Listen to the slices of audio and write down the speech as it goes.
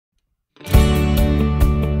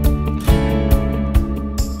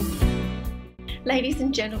Ladies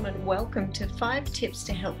and gentlemen, welcome to 5 tips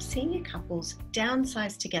to help senior couples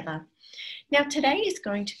downsize together. Now, today is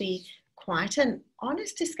going to be quite an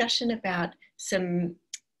honest discussion about some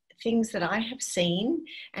things that I have seen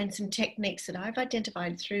and some techniques that I've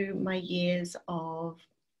identified through my years of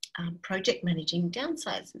project managing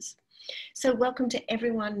downsizes. So welcome to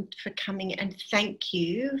everyone for coming, and thank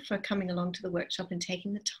you for coming along to the workshop and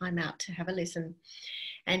taking the time out to have a listen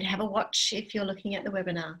and have a watch if you're looking at the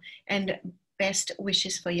webinar, and best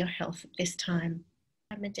wishes for your health at this time.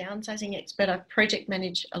 I'm a downsizing expert. I've project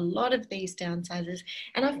managed a lot of these downsizes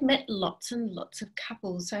and I've met lots and lots of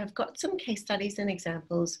couples. So I've got some case studies and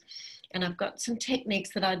examples, and I've got some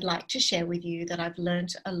techniques that I'd like to share with you that I've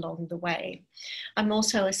learned along the way. I'm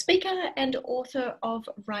also a speaker and author of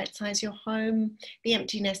Rightsize Your Home, The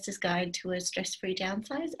Empty Nester's Guide to a Stress-Free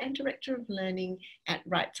Downsize, and Director of Learning at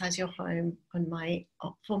Rightsize Your Home for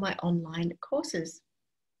my online courses.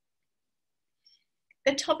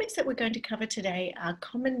 The topics that we're going to cover today are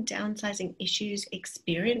common downsizing issues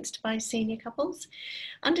experienced by senior couples,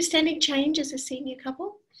 understanding change as a senior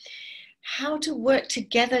couple, how to work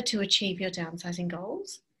together to achieve your downsizing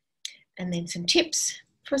goals, and then some tips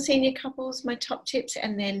for senior couples, my top tips,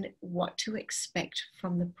 and then what to expect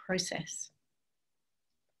from the process.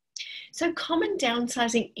 So common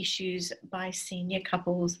downsizing issues by senior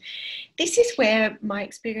couples. This is where my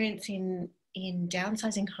experience in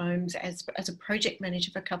downsizing homes as a project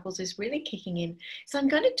manager for couples is really kicking in. So I'm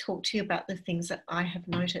going to talk to you about the things that I have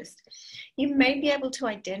noticed. You may be able to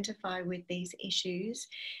identify with these issues,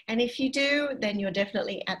 and if you do, then you're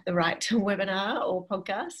definitely at the right webinar or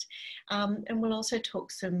podcast. And we'll also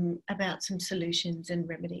talk about some solutions and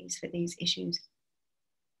remedies for these issues.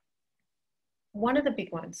 One of the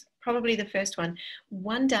big ones, probably the first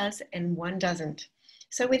one does and one doesn't.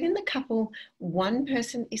 So within the couple, one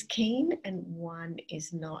person is keen and one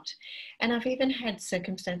is not. And I've even had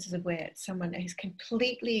circumstances of where someone has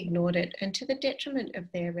completely ignored it, and to the detriment of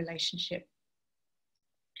their relationship.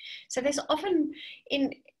 So there's often,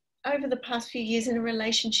 over the past few years in a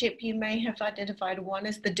relationship, you may have identified one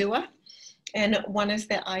as the doer and one as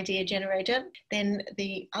the idea generator. Then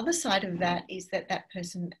the other side of that is that that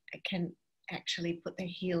person can actually put their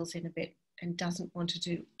heels in a bit and doesn't want to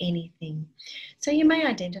do anything. So you may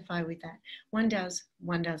identify with that. One does,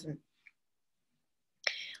 one doesn't.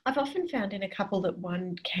 I've often found in a couple that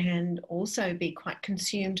one can also be quite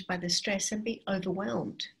consumed by the stress and be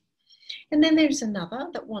overwhelmed. And then there's another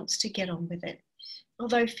that wants to get on with it.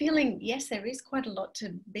 Although feeling, yes, there is quite a lot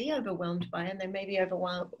to be overwhelmed by, and they may be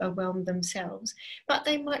overwhelmed themselves, but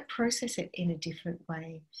they might process it in a different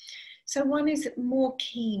way. So one is more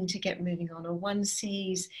keen to get moving on, or one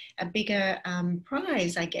sees a bigger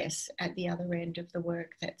prize, I guess, at the other end of the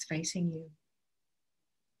work that's facing you.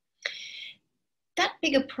 That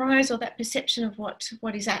bigger prize, or that perception of what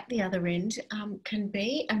is at the other end, can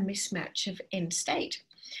be a mismatch of end state.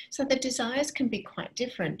 So the desires can be quite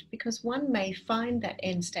different, because one may find that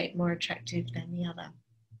end state more attractive than the other.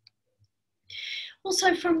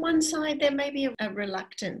 Also, from one side, there may be a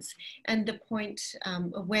reluctance, and the point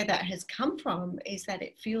of where that has come from is that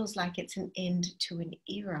it feels like it's an end to an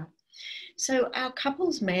era. So our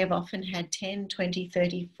couples may have often had 10, 20,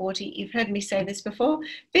 30, 40, you've heard me say this before,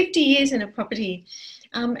 50 years in a property,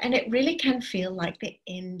 and it really can feel like the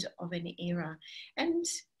end of an era. And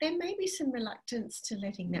there may be some reluctance to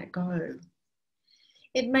letting that go.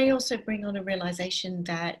 It may also bring on a realization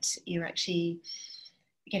that you're actually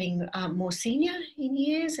getting more senior in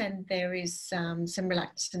years, and there is some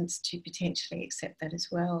reluctance to potentially accept that as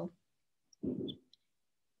well.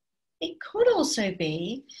 It could also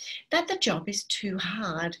be that the job is too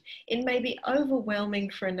hard. It may be overwhelming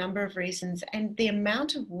for a number of reasons, and the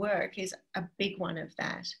amount of work is a big one of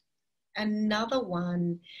that. Another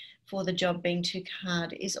one for the job being too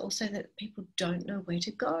hard is also that people don't know where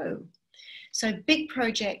to go. So big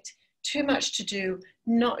project, too much to do,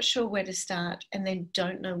 not sure where to start, and then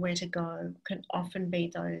don't know where to go can often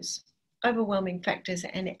be those overwhelming factors,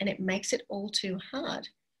 and it makes it all too hard.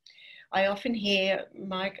 I often hear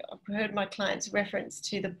I've heard my clients reference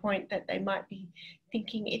to the point that they might be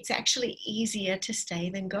thinking it's actually easier to stay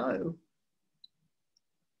than go.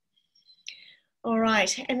 All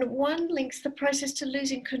right, and one links the process to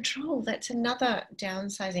losing control. That's another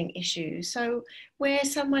downsizing issue. So where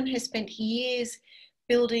someone has spent years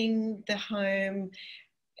building the home,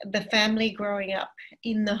 the family growing up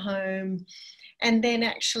in the home, and then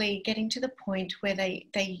actually getting to the point where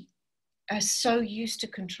they are so used to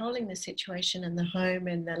controlling the situation and the home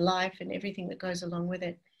and the life and everything that goes along with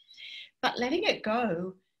it. But letting it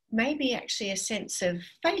go may be actually a sense of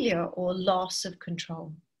failure or loss of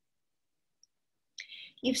control.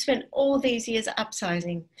 You've spent all these years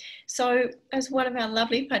upsizing. So as one of our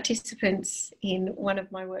lovely participants in one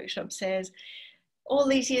of my workshops says, all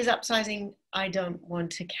these years upsizing, I don't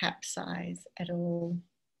want to capsize at all.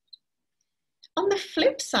 On the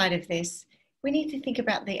flip side of this, we need to think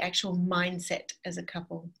about the actual mindset as a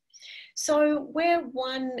couple. So where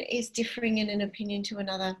one is differing in an opinion to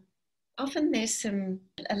another, often there's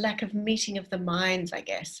a lack of meeting of the minds, I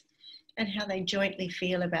guess, and how they jointly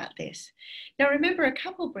feel about this. Now remember, a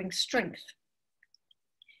couple brings strength.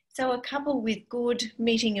 So a couple with good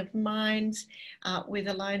meeting of minds, with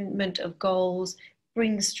alignment of goals,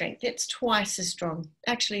 brings strength. It's twice as strong,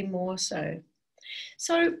 actually more so.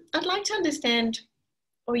 So I'd like to understand,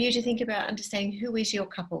 or you to think about understanding, who is your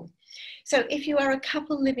couple. So if you are a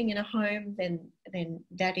couple living in a home, then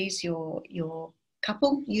that is your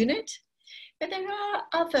couple unit. But there are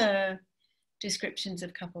other descriptions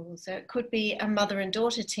of couples. So it could be a mother and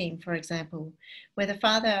daughter team, for example, where the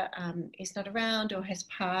father is not around or has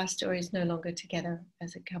passed or is no longer together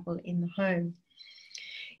as a couple in the home.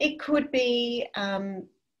 It could be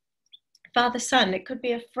father-son. It could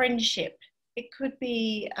be a friendship. It could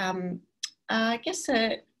be, I guess,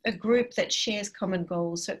 a group that shares common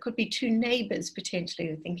goals. So it could be two neighbours potentially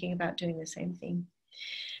who are thinking about doing the same thing.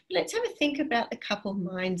 But let's have a think about the couple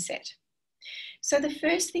mindset. So the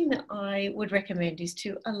first thing that I would recommend is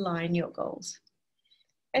to align your goals.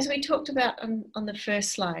 As we talked about on the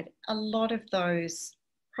first slide, a lot of those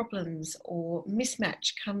problems or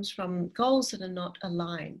mismatch comes from goals that are not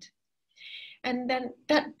aligned. And then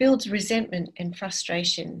that builds resentment and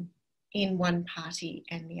frustration in one party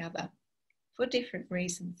and the other for different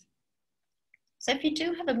reasons. So if you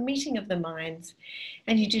do have a meeting of the minds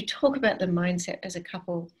and you do talk about the mindset as a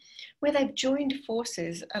couple, where they've joined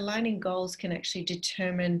forces, aligning goals can actually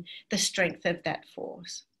determine the strength of that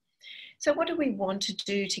force. So what do we want to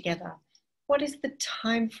do together? What is the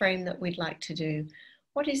time frame that we'd like to do?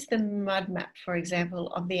 What is the mud map, for example,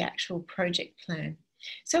 of the actual project plan?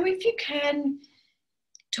 So if you can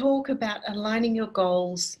talk about aligning your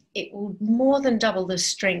goals, it will more than double the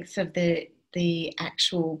strength of the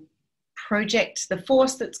actual project, the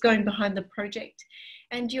force that's going behind the project,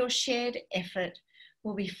 and your shared effort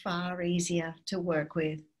will be far easier to work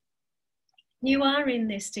with. You are in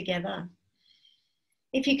this together.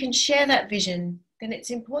 If you can share that vision, then it's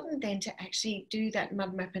important then to actually do that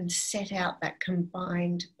mud map and set out that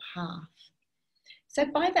combined path. So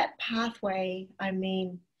by that pathway, I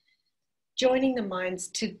mean joining the minds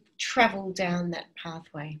to travel down that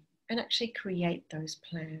pathway and actually create those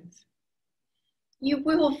plans. You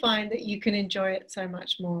will find that you can enjoy it so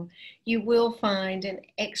much more. You will find an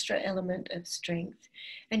extra element of strength,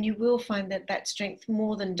 and you will find that that strength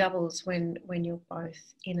more than doubles when you're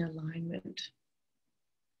both in alignment.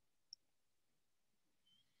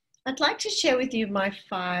 I'd like to share with you my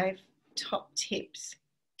 5 top tips.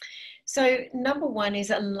 So number 1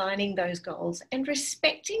 is aligning those goals and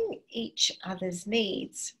respecting each other's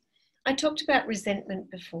needs. I talked about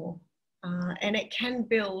resentment before. And it can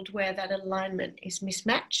build where that alignment is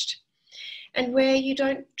mismatched and where you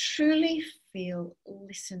don't truly feel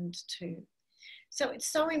listened to. So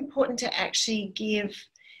it's so important to actually give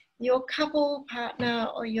your couple partner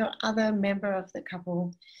or your other member of the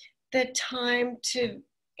couple the time to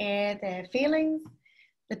air their feelings,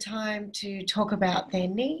 the time to talk about their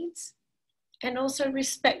needs, and also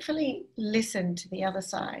respectfully listen to the other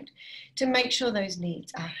side to make sure those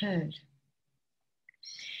needs are heard.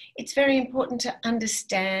 It's very important to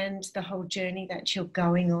understand the whole journey that you're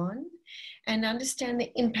going on and understand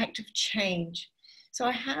the impact of change. So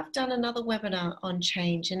I have done another webinar on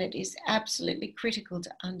change, and it is absolutely critical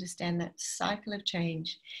to understand that cycle of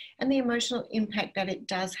change and the emotional impact that it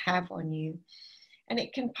does have on you. And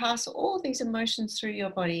it can pass all these emotions through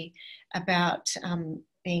your body about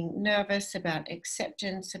being nervous, about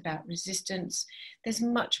acceptance, about resistance. There's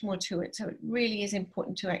much more to it. So it really is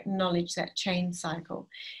important to acknowledge that change cycle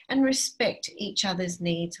and respect each other's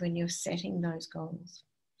needs when you're setting those goals.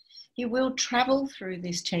 You will travel through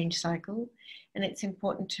this change cycle, and it's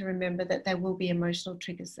important to remember that there will be emotional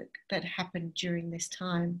triggers that happen during this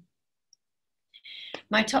time.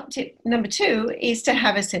 My top tip number 2 is to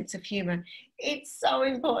have a sense of humor. It's so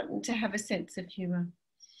important to have a sense of humor.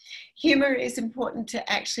 Humor is important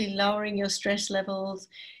to actually lowering your stress levels.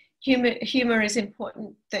 Humor is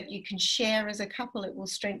important that you can share as a couple. It will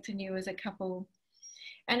strengthen you as a couple.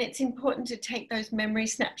 And it's important to take those memory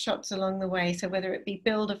snapshots along the way. So whether it be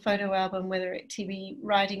build a photo album, whether it be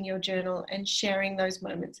writing your journal and sharing those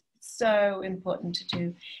moments, it's so important to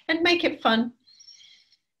do. And make it fun.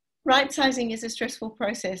 Rightsizing is a stressful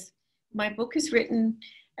process. My book is written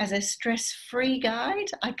as a stress-free guide.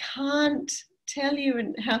 I can't tell you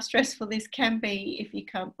and how stressful this can be if you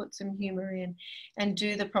can't put some humor in and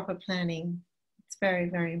do the proper planning. It's very,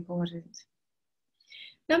 very important.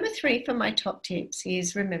 Number 3 for my top tips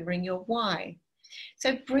is remembering your why.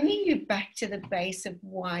 So bringing you back to the base of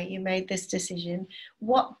why you made this decision,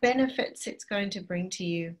 what benefits it's going to bring to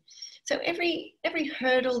you. So every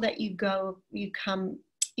hurdle that you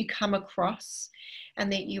come across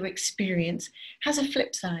and that you experience has a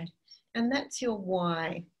flip side, and that's your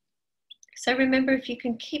why. So remember, if you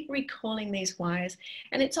can keep recalling these whys,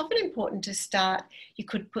 and it's often important to start, you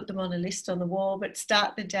could put them on a list on the wall, but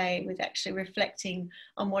start the day with actually reflecting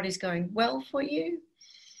on what is going well for you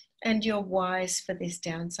and your whys for this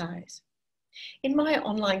downsize. In my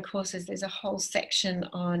online courses, there's a whole section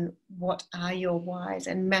on what are your whys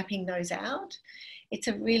and mapping those out. It's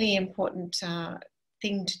a really important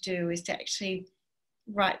thing to do, is to actually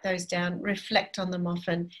write those down, reflect on them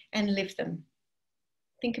often, and live them.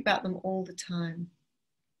 Think about them all the time.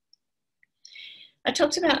 I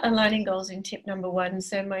talked about aligning goals in tip number 1.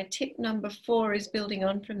 So my tip number 4 is building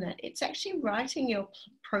on from that. It's actually writing your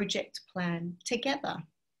project plan together.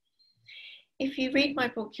 If you read my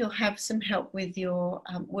book, you'll have some help with your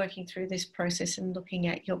working through this process and looking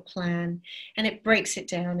at your plan, and it breaks it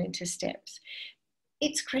down into steps.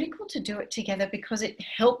 It's critical to do it together because it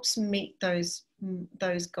helps meet those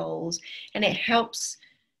goals, and it helps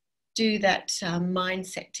do that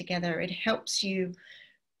mindset together. It helps you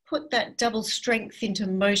put that double strength into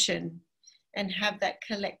motion and have that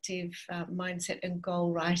collective mindset and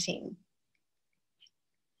goal writing.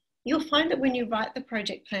 You'll find that when you write the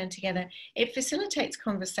project plan together, it facilitates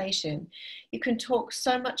conversation. You can talk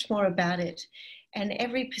so much more about it, and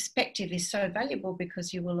every perspective is so valuable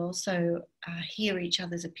because you will also hear each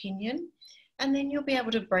other's opinion, and then you'll be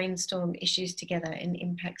able to brainstorm issues together and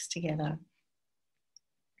impacts together.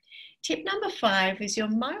 Tip number 5 is your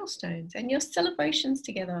milestones and your celebrations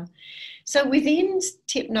together. So within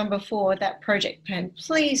tip number 4, that project plan,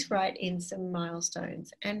 please write in some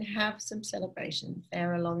milestones and have some celebrations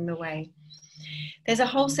there along the way. There's a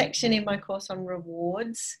whole section in my course on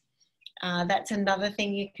rewards. That's another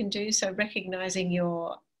thing you can do. So recognizing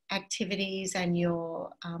your activities and your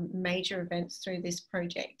major events through this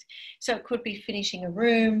project. So it could be finishing a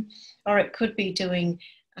room, or it could be doing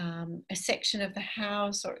a section of the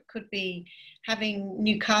house, or it could be having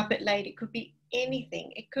new carpet laid. It could be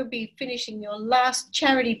anything. It could be finishing your last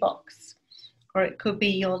charity box, or it could be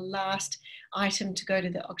your last item to go to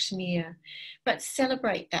the auctioneer. But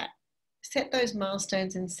celebrate that. Set those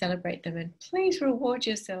milestones and celebrate them, and please reward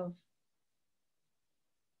yourself.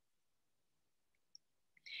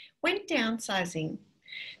 When downsizing,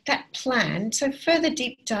 that plan, so further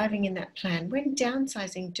deep diving in that plan, when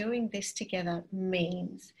downsizing, doing this together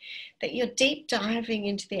means that you're deep diving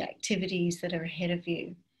into the activities that are ahead of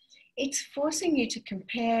you. It's forcing you to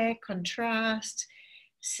compare, contrast,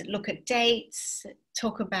 look at dates,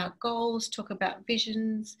 talk about goals, talk about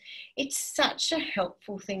visions. It's such a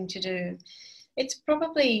helpful thing to do. It's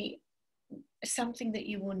probably something that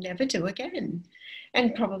you will never do again,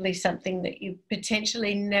 and probably something that you've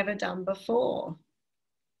potentially never done before.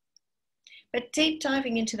 But deep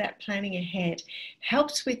diving into that planning ahead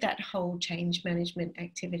helps with that whole change management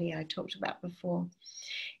activity I talked about before.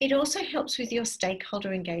 It also helps with your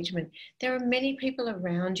stakeholder engagement. There are many people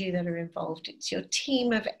around you that are involved. It's your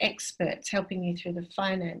team of experts helping you through the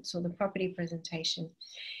finance or the property presentation.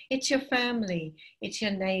 It's your family, it's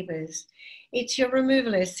your neighbours, it's your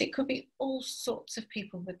removalists. It could be all sorts of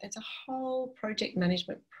people, but there's a whole project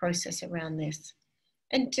management process around this.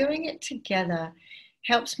 And doing it together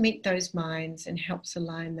helps meet those minds and helps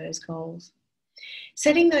align those goals.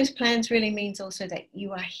 Setting those plans really means also that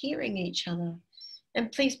you are hearing each other,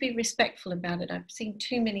 and please be respectful about it. I've seen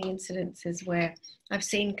too many incidences where I've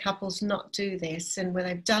seen couples not do this, and where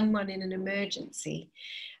they've done one in an emergency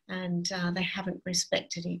and they haven't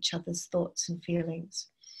respected each other's thoughts and feelings.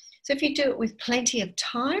 So if you do it with plenty of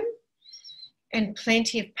time and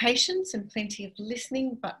plenty of patience and plenty of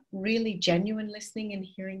listening, but really genuine listening and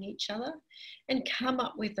hearing each other, and come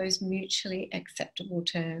up with those mutually acceptable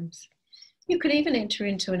terms. You could even enter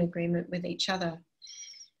into an agreement with each other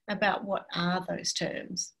about what are those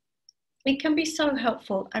terms. It can be so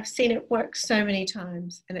helpful. I've seen it work so many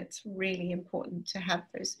times, and it's really important to have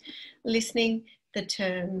those listening, the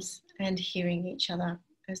terms, and hearing each other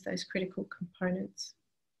as those critical components.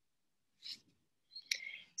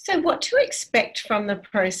 So what to expect from the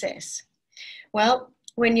process? Well,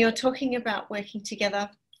 when you're talking about working together,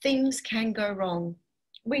 things can go wrong.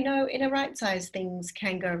 We know in a right size things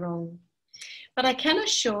can go wrong. But I can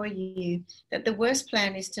assure you that the worst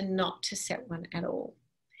plan is not to set one at all.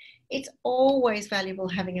 It's always valuable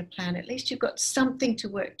having a plan. At least you've got something to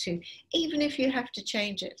work to, even if you have to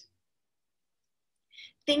change it.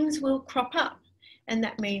 Things will crop up, and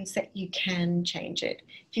that means that you can change it.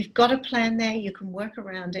 If you've got a plan there, you can work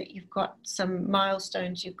around it. You've got some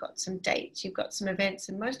milestones, you've got some dates, you've got some events,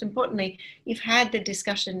 and most importantly, you've had the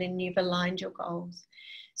discussion and you've aligned your goals.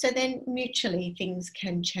 So then mutually things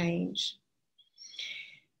can change.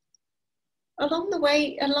 Along the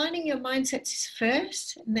way, aligning your mindsets is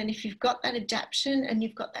first, and then if you've got that adaptation and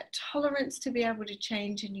you've got that tolerance to be able to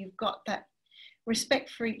change and you've got that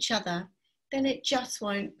respect for each other, then it just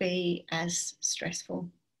won't be as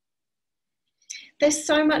stressful. There's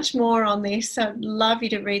so much more on this. So I'd love you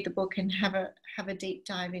to read the book and have a deep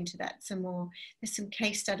dive into that some more. There's some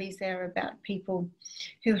case studies there about people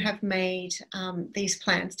who have made these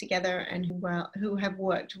plans together and who have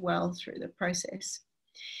worked well through the process.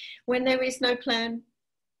 When there is no plan,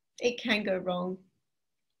 it can go wrong.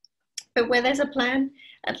 But where there's a plan,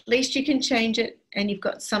 at least you can change it and you've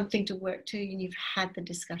got something to work to and you've had the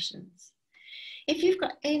discussions. If you've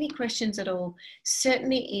got any questions at all,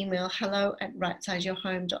 certainly email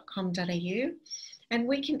hello@rightsizeyourhome.com.au and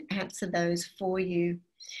we can answer those for you.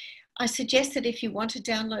 I suggest that if you want to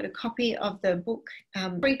download a copy of the book,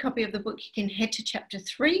 free copy of the book, you can head to chapter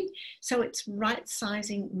 3. So it's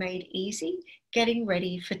Rightsizing Made Easy, Getting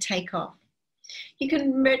Ready for Takeoff. You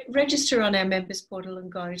can register on our members portal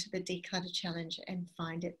and go to the Declutter Challenge and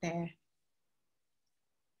find it there.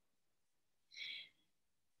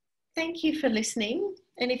 Thank you for listening.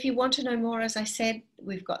 And if you want to know more, as I said,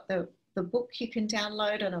 we've got the book you can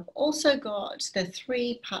download, and I've also got the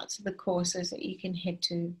 3 parts of the courses that you can head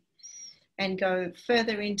to and go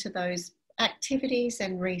further into those activities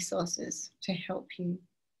and resources to help you.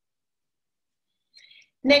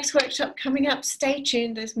 Next workshop coming up, stay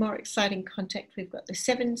tuned, there's more exciting content. We've got the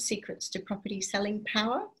 7 secrets to property selling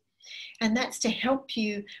power, and that's to help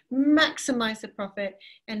you maximize the profit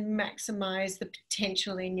and maximize the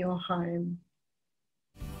potential in your home.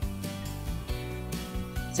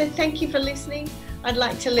 So thank you for listening. I'd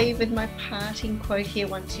like to leave with my parting quote here.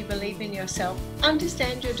 Once you believe in yourself,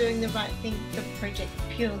 understand you're doing the right thing, the project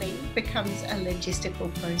purely becomes a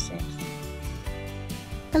logistical process.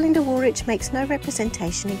 Belinda Woolrich makes no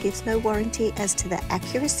representation and gives no warranty as to the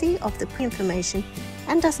accuracy of the information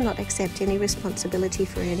and does not accept any responsibility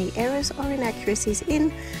for any errors or inaccuracies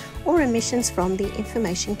in or omissions from the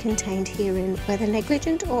information contained herein, whether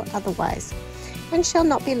negligent or otherwise, and shall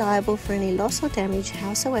not be liable for any loss or damage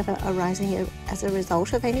howsoever arising as a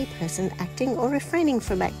result of any person acting or refraining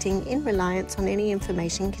from acting in reliance on any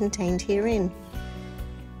information contained herein.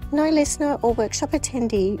 No listener or workshop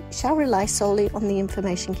attendee shall rely solely on the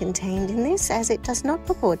information contained in this, as it does not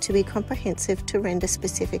purport to be comprehensive to render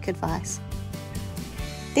specific advice.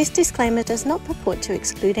 This disclaimer does not purport to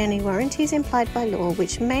exclude any warranties implied by law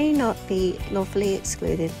which may not be lawfully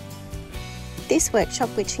excluded. This workshop,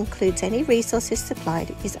 which includes any resources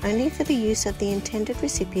supplied, is only for the use of the intended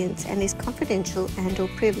recipients and is confidential and/or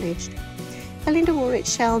privileged. Belinda Woolrich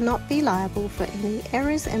shall not be liable for any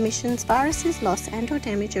errors, omissions, viruses, loss and/or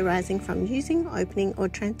damage arising from using, opening or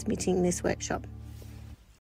transmitting this workshop.